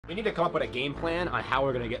We need to come up with a game plan on how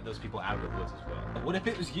we're gonna get those people out of the woods as well. What if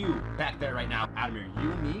it was you back there right now? Adamir,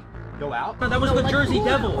 you and me, go out. No, that was the Jersey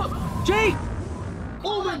Devil. Jake!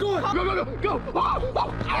 Oh my god! Go!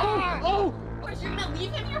 Oh! What, you're gonna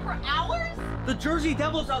leave him here for hours? The Jersey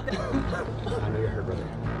Devil's out there. I know you're hurt, brother.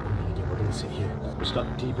 We're gonna sit here. We're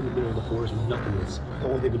stuck deep in the middle of the forest with nothingness. The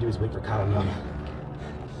only thing we do is wait for Kyle and Mama.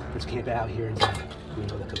 Let's camp out here until we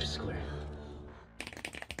know the coast is clear.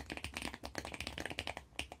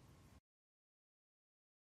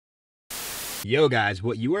 Yo guys,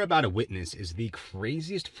 what you are about to witness is the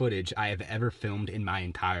craziest footage I have ever filmed in my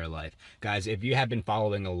entire life. Guys, if you have been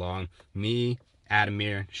following along, me,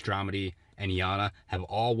 Adamir, Stromedy, and Yana have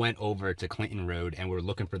all went over to Clinton Road and we're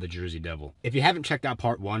looking for the Jersey Devil. If you haven't checked out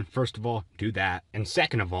part 1, first of all, do that. And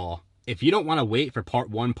second of all, if you don't want to wait for part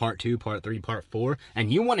 1, part 2, part 3, part 4,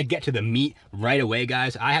 and you want to get to the meat right away,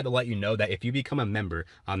 guys, I have to let you know that if you become a member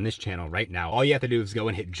on this channel right now, all you have to do is go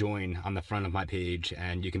and hit join on the front of my page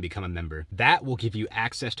and you can become a member. That will give you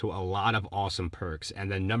access to a lot of awesome perks.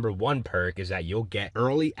 And the #1 perk is that you'll get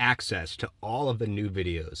early access to all of the new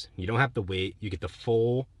videos. You don't have to wait. You get the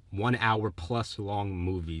full 1 hour plus long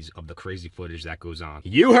movies of the crazy footage that goes on.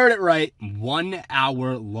 You heard it right, 1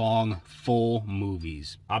 hour long full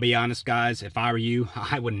movies. I'll be honest guys, if I were you,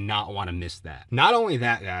 I would not want to miss that. Not only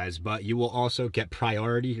that guys, but you will also get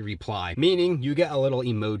priority reply, meaning you get a little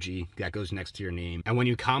emoji that goes next to your name. And when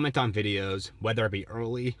you comment on videos, whether it be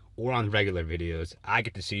early or on regular videos, I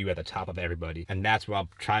get to see you at the top of everybody. And that's where I'll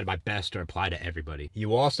try my best to reply to everybody.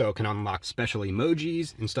 You also can unlock special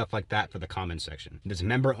emojis and stuff like that for the comment section. There's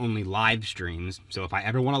member only live streams. So if I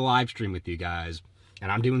ever want to live stream with you guys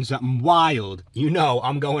and I'm doing something wild, you know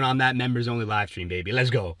I'm going on that members only live stream, baby.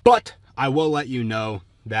 Let's go. But I will let you know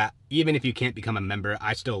that even if you can't become a member,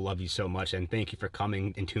 I still love you so much and thank you for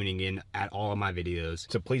coming and tuning in at all of my videos.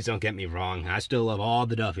 So please don't get me wrong, I still love all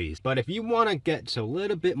the Duffies. But if you want to get a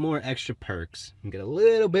little bit more extra perks and get a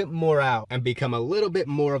little bit more out and become a little bit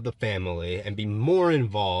more of the family and be more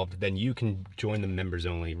involved, then you can join the members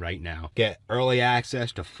only right now. Get early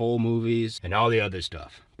access to full movies and all the other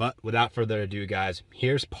stuff. But without further ado guys,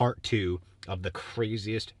 here's part 2 of the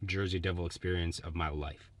craziest Jersey Devil experience of my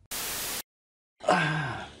life.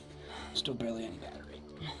 Still barely any battery.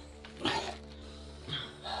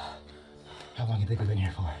 How long do you think we've been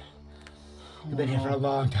here for? We've been here for a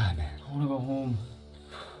long time, man. I want to go home.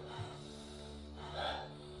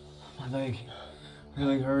 My leg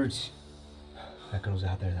hurts. That girl's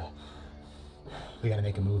out there, though. We gotta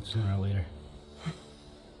make a move sooner or later.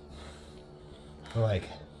 We're like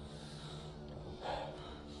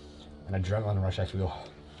an adrenaline rush as we go.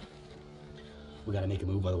 We gotta make a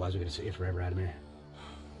move, otherwise we're gonna sit here forever, Adamir.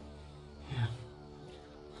 Yeah.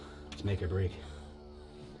 Let's make a break.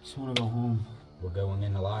 Just want to go home. We're going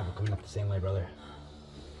in alive. We're coming up the same way, brother.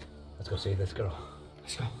 Let's go save this girl.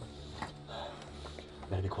 Let's go.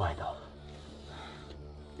 Better be quiet, though.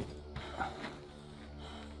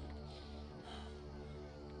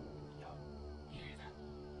 Yo, you hear that?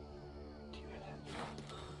 Do you hear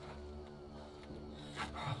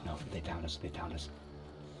that? No, they found us. They found us.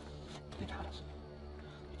 They found us.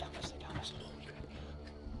 They found us. They found us. Holy crap.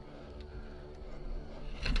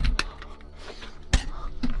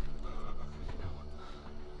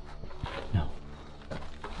 No.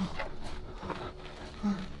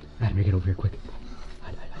 Adamir, get over here quick.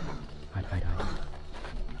 Hide, hide, hide. Hide, hide, hide.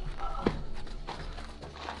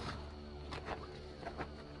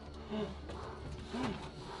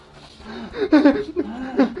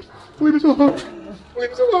 Leave us alone.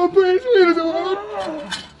 Leave us alone, please. Leave us alone.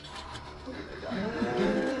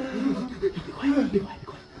 Be quiet, be quiet, be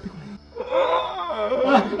quiet, be quiet.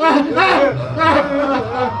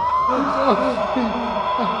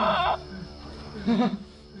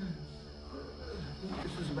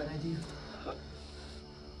 This was a bad idea.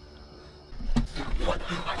 What?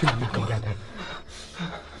 I'm not going down there.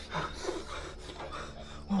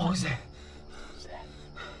 What was that? What was that?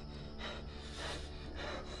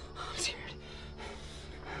 I'm scared.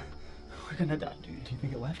 We're gonna die, dude. Do you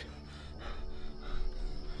think it left?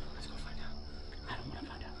 Let's go find out. I don't want to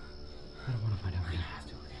find out. I don't want to find out. We're gonna have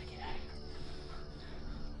to. We're gonna get out of here.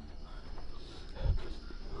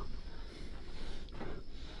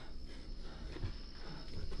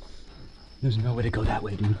 There's no way to go that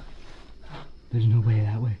way, dude. There's no way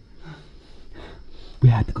that way. We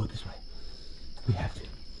have to go this way. We have to.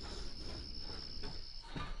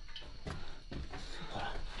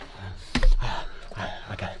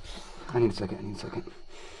 Okay. I need a second. I need a second.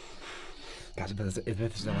 Guys, if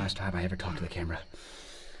this is the last time I ever talk to the camera,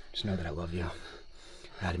 just know that I love you.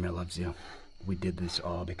 Adamir loves you. We did this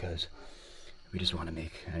all because We just want to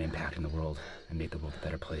make an impact in the world and make the world a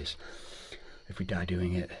better place. If we die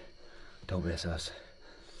doing it, don't miss us.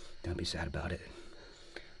 Don't be sad about it.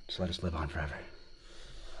 Just let us live on forever.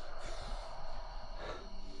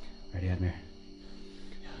 Ready, Admir?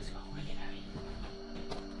 Yeah, let's go. We're getting heavy.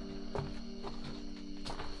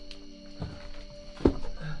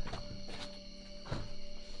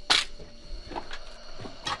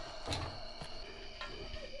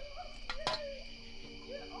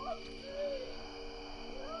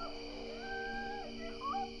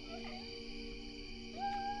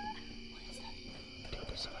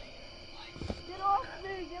 Get off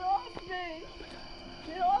me! Get off me!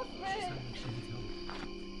 Get off me!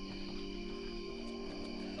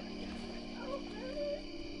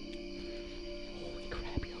 Holy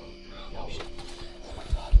crap, yo. Yo. Oh my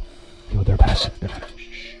god. Yo, they're about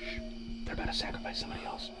to sacrifice somebody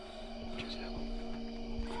else. Just know.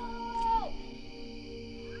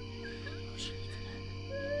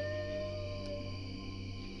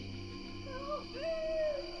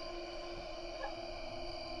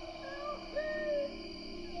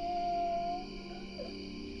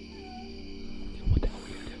 What the hell are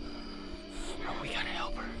we gonna do? Bro, we gotta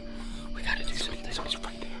help her. We gotta do something. Somebody's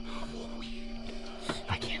right there. Oh, shit.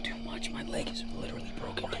 I can't do much. My leg is literally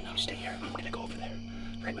broken. Okay, you stay here. I'm gonna go over there.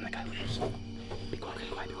 Right when that guy leaves. Be quiet, be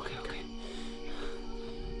quiet, be quiet. Okay.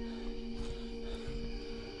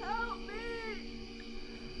 Help me!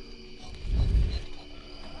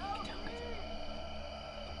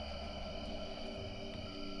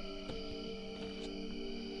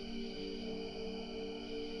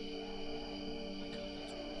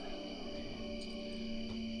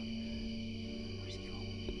 Where's he going?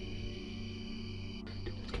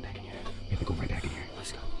 Dude, let's get back in here. We have to go right back in here.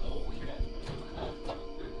 Let's go. Holy crap.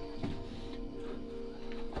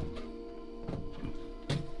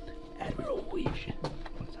 Admiral, holy shit.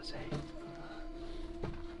 What does that say?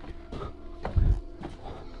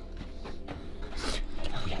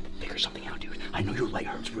 We have to figure something out, dude. I know your leg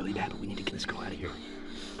hurts really bad, but we need to get this girl out of here.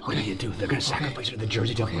 What are we gonna do? They're gonna sacrifice her to the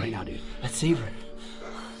Jersey Devil right now, dude. Let's save her.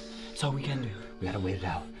 That's all we can do. We gotta wait it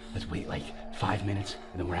out. Let's wait like 5 minutes,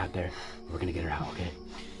 and then we're out there. We're gonna get her out, okay?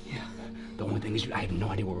 Yeah. The only thing is, I have no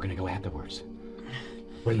idea where we're gonna go afterwards.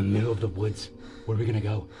 We're in the middle of the woods. Where are we gonna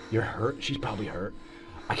go? You're hurt? She's probably hurt.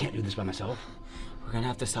 I can't do this by myself. We're gonna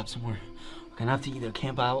have to stop somewhere. We're gonna have to either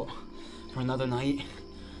camp out for another night.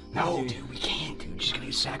 No, dude, we can't, dude. She's gonna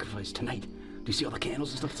get sacrificed tonight. Do you see all the candles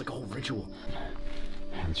and stuff? It's like a whole ritual.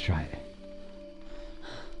 Alright, let's try it.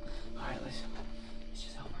 Alright, let's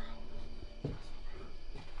just help her.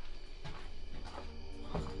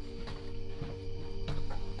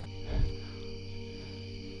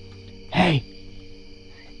 Hey!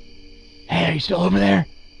 Hey, are you still over there?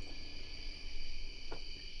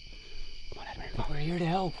 Come on, Edmund. We're here to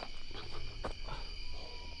help.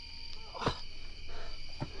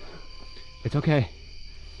 It's okay.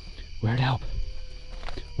 We're here to help.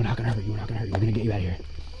 We're not gonna hurt you. We're not gonna hurt you. We're gonna get you out of here.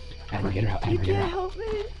 Edmund, get her out. You Edmund, get her can't out. help me.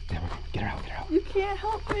 Edmund, get her out. Get her out. You can't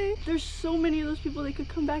help me. There's so many of those people. They could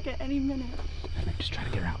come back at any minute. Edmund, just try to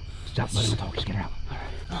get her out. Stop letting them talk. Just get her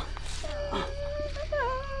out.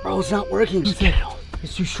 Bro, it's not working. Just get it out.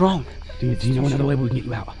 It's too strong. Do you know another way we can get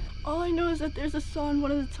you out? All I know is that there's a saw in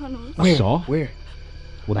one of the tunnels. A saw? Where?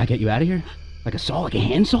 Will that get you out of here? Like a saw? Like a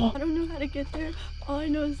handsaw? I don't know how to get there. All I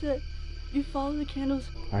know is that you follow the candles.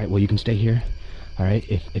 Alright, well, you can stay here. Alright,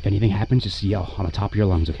 if anything happens, just yell on the top of your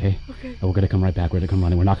lungs, okay? Okay. And we're gonna come right back. We're gonna come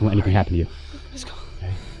running. We're not gonna let anything happen to you. Let's go.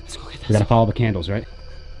 Okay? Let's go get this. We gotta follow the candles, right?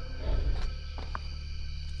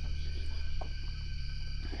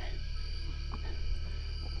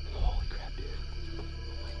 Holy crap, dude. Oh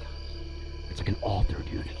my God. It's like an altar,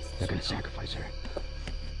 dude. They're gonna sacrifice her.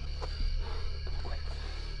 Come on, quick.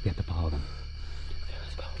 We have to follow them.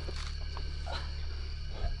 Let's go.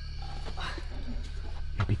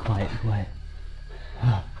 Yeah, be quiet, be quiet.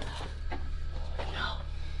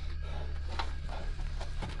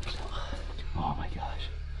 Oh my gosh.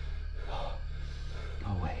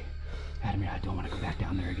 No way. Adamir, I don't want to go back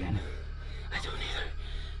down there again. I don't either.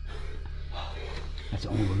 That's the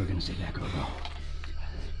only way we're gonna save that girl, bro.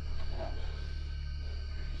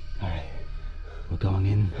 Alright. We're going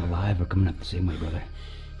in alive or coming up the same way, brother.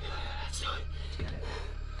 Let's do it. Let's get it.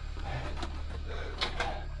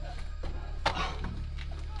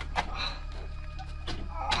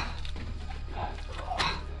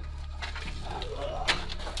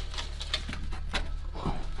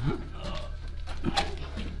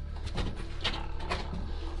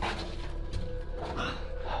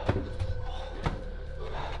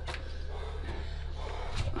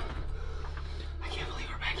 I can't believe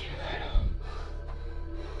we're back here.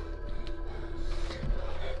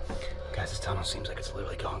 tunnel seems like it's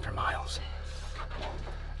literally going for miles.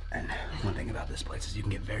 And one thing about this place is you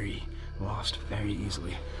can get very lost very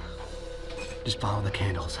easily. Just follow the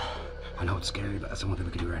candles. I know it's scary, but that's the one thing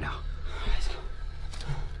we can do right now.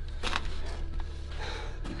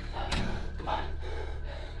 Come on.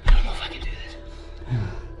 I don't know if I can do this.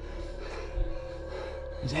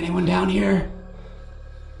 Is anyone down here?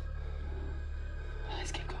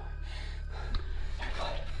 Let's keep going. Very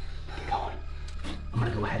good. Keep going. I'm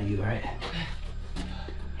gonna go ahead of you, all right?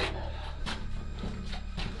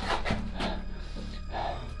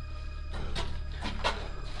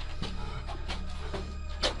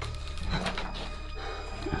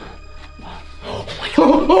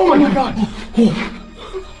 Oh my god! Oh,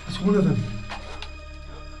 it's one of them.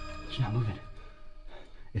 It's not moving.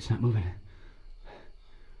 It's not moving.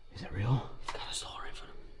 Is it real? It's got a soul right in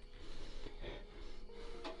front of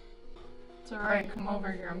him. It's alright, come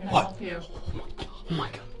over here. I'm gonna What? help you. Oh my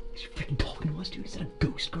god. She's freaking talking to us, dude. Is that a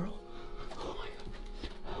ghost girl? Oh my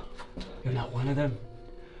god. You're not one of them?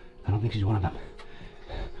 I don't think she's one of them.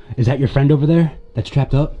 Is that your friend over there that's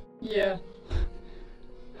trapped up? Yeah.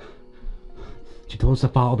 She told us to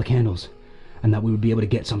follow the candles and that we would be able to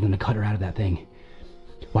get something to cut her out of that thing.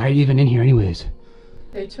 Why are you even in here anyways?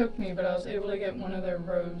 They took me, but I was able to get one of their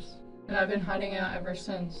robes. And I've been hiding out ever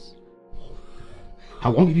since.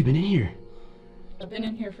 How long have you been in here? I've been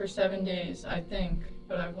in here for 7 days, I think,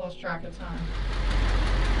 but I've lost track of time.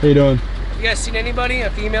 How you doing? You guys seen anybody? A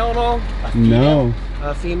female at all? No.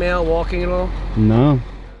 A female walking at all? No.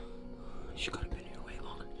 She could have been here way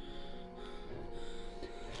longer.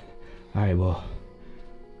 Alright, well,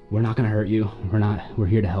 we're not gonna hurt you. We're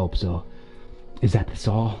here to help, so is that the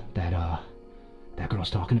saw that that girl's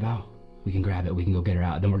talking about? We can grab it, we can go get her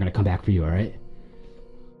out, then we're gonna come back for you, alright?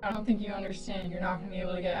 I don't think you understand. You're not gonna be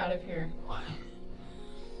able to get out of here. What?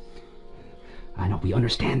 I know, we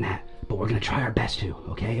understand that, but we're gonna try our best to,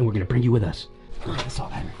 okay? And we're gonna bring you with us. Go get the saw,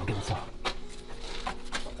 Henry. Go get the saw.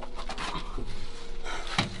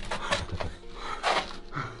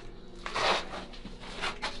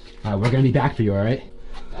 Alright, we're gonna be back for you, alright?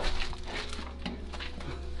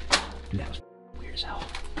 Dude, that was weird as hell.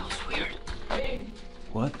 That was weird. Hey,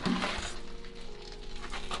 What?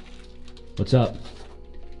 What's up?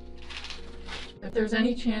 if there's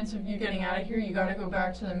any chance of you getting out of here, you gotta go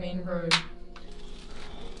back to the main road. Are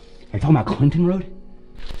you talking about Clinton Road?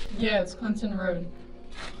 Yeah, it's Clinton Road.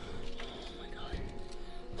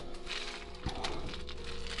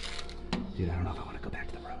 Dude, I don't know if I want to go back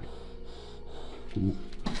to the road.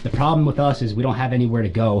 The problem with us is we don't have anywhere to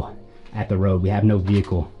go at the road. We have no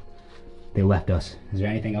vehicle. They left us. Is there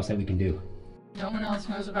anything else that we can do? No one else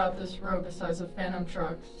knows about this road besides the Phantom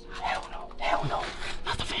trucks. Hell no. Hell no.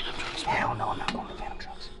 Not the Phantom Trucks. Hell no, I'm not going to Phantom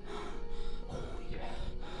Trucks.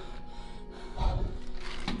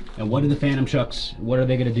 And what are the Phantom Trucks, what are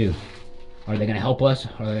they going to do? Are they going to help us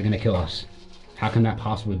or are they going to kill us? How can that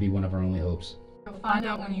possibly be one of our only hopes? You'll find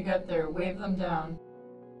out when you get there. Wave them down.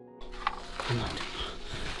 I'm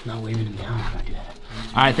not waving him down. I'm not doing that.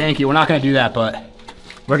 All right, thank you. We're not going to do that, but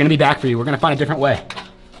we're going to be back for you. We're going to find a different way.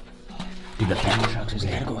 Dude, the Phantom Trucks is We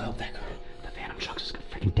there. gotta go help that girl. The Phantom Trucks is a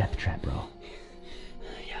freaking death trap, bro.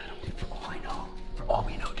 Yeah, I don't Dude, for all I know, for all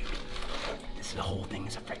we know, dude, the whole thing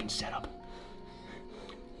is a freaking setup.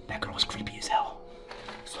 That girl was creepy as hell.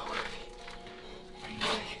 So creepy.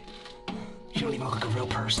 She don't even look like a real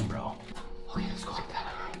person, bro. Okay, let's go. All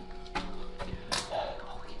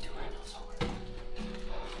we can do right now is hold her.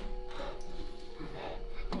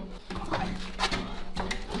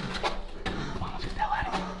 Come on, let's get the hell out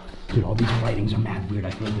of here. Dude, all these writings are mad weird.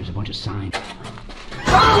 I feel like there's a bunch of signs.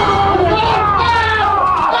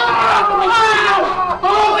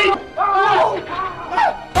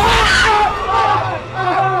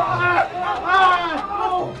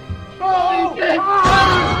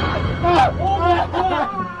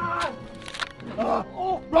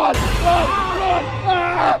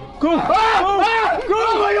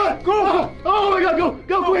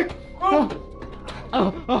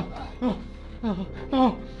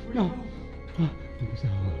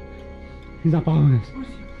 He's not following us.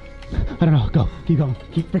 I don't know. Go. Keep going.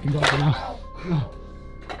 Keep freaking going for now.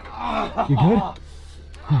 You good?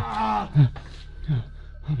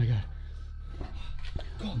 Oh my god.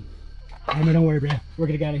 Hammer, don't worry, bro. We're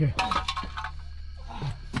gonna get out of here.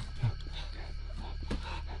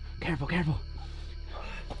 Careful, careful.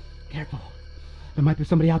 Careful. There might be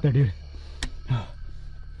somebody out there, dude.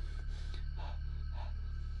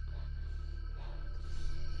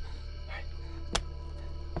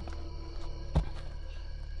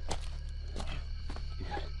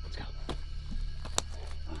 Let's go.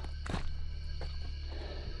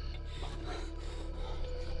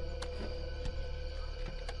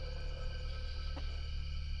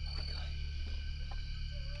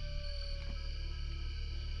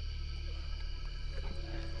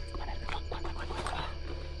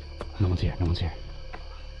 one's here. No one's here.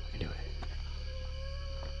 I can do it.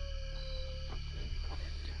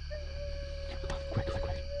 Come on, quick.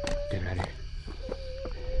 Get her out of here.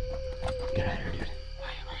 Get her out of here, dude.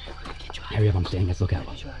 Hurry up, I'm staying. Let's look out.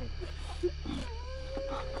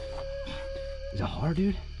 Is it hard,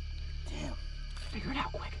 dude? Damn. Figure it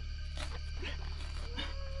out quick.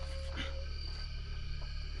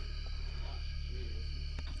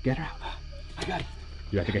 Get her out. I got it.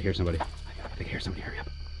 Dude, I think I hear somebody. I think I hear somebody. Hurry up.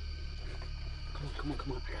 Come on. I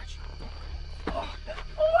got you. Oh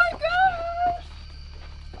my god!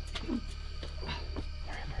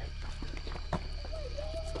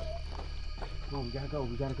 Come on,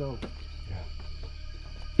 we gotta go.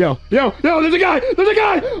 Yo, there's a guy!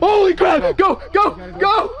 Holy crap! Go!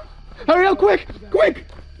 Hurry up, quick! Go! Quick!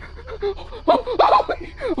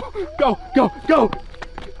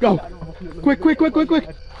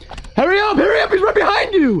 Hurry up! He's right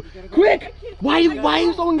behind you! Quick! Why are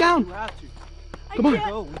you slowing down? Come on. We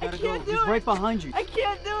gotta go. He's right behind you. I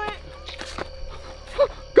can't do it!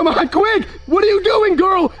 Come on, quick! What are you doing,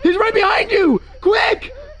 girl? He's right behind you!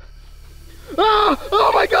 Quick! Ah!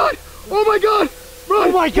 Oh my god! Run!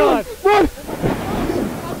 Oh my god! Run!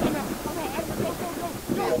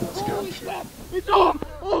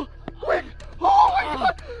 Oh, quick! Oh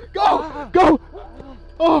my god! Go!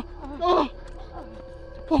 Oh!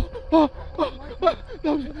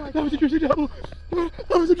 That was a Jersey Devil!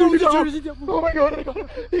 Oh my god,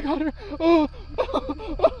 he got her! Oh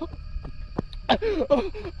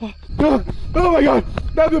my god!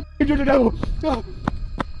 That was a Jersey Devil!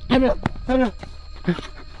 I'm out! Do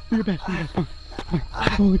your best, come on.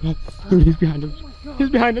 Holy god, dude, he's behind us! He's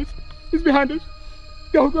behind us!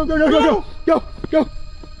 Go!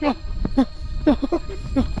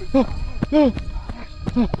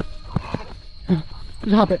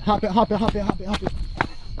 Just hop it.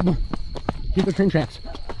 Come on. Keep the train tracks.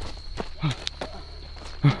 I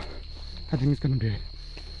think it's gonna be.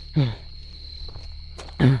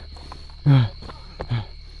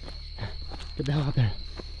 Get the hell out there.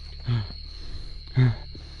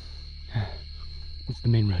 It's the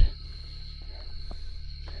main road.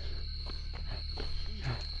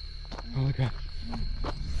 Holy crap.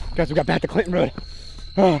 Guys, we got back to Clinton Road.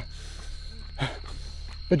 The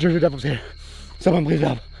Jersey Devil's here. Someone please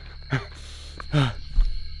help.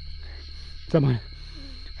 Someone.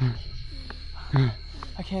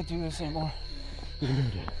 I can't do this anymore. You can do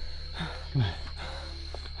it, dude. Come on.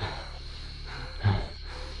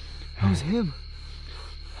 That was him.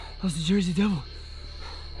 That was the Jersey Devil.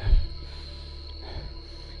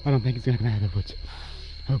 I don't think he's gonna come out of the woods.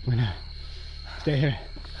 Hopefully not. Stay here.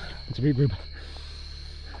 Let's regroup.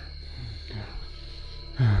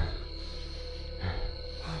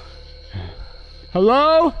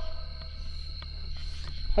 Hello?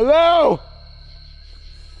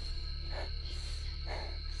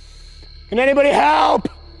 Can anybody help?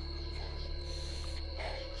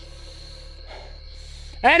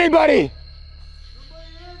 Anybody?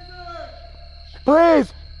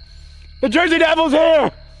 Please! The Jersey Devil's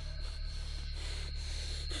here!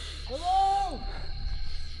 Hello?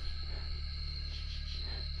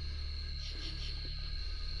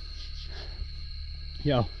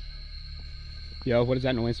 Yo, what is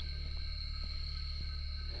that noise?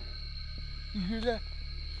 You hear that?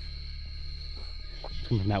 It's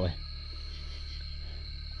coming from that way.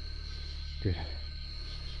 Dude,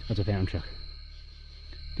 that's a phantom truck.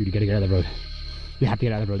 Dude, you gotta get out of the road. You have to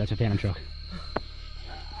get out of the road, that's a phantom truck.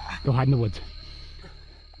 Go hide in the woods.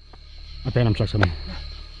 A phantom truck's coming.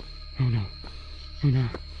 Oh no.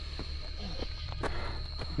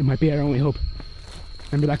 It might be our only hope.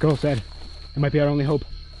 Remember that girl said, it might be our only hope.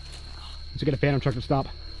 To get a phantom truck to stop.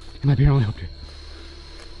 It might be our only hope, dude.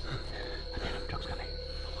 A phantom truck's coming.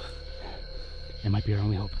 It might be our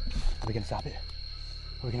only hope. Are we gonna stop it?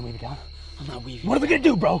 Are we gonna wave it down? I'm not waving. What are we gonna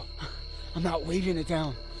do, bro? I'm not waving it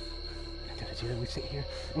down. Dude, it's either we sit here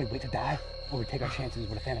and we wait to die, or we take our chances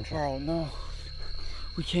with a phantom truck. Bro, no.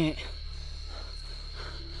 We can't.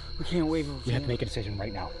 We can't wave it. We have to make a decision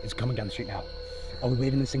right now. It's coming down the street now. Are we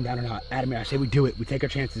waving this thing down or not? Adamir, I say we do it. We take our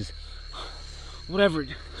chances. Whatever.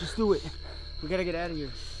 Just do it. We gotta get out of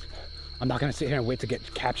here. I'm not gonna sit here and wait to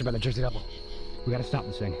get captured by the Jersey Devil. We gotta stop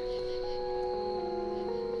this thing.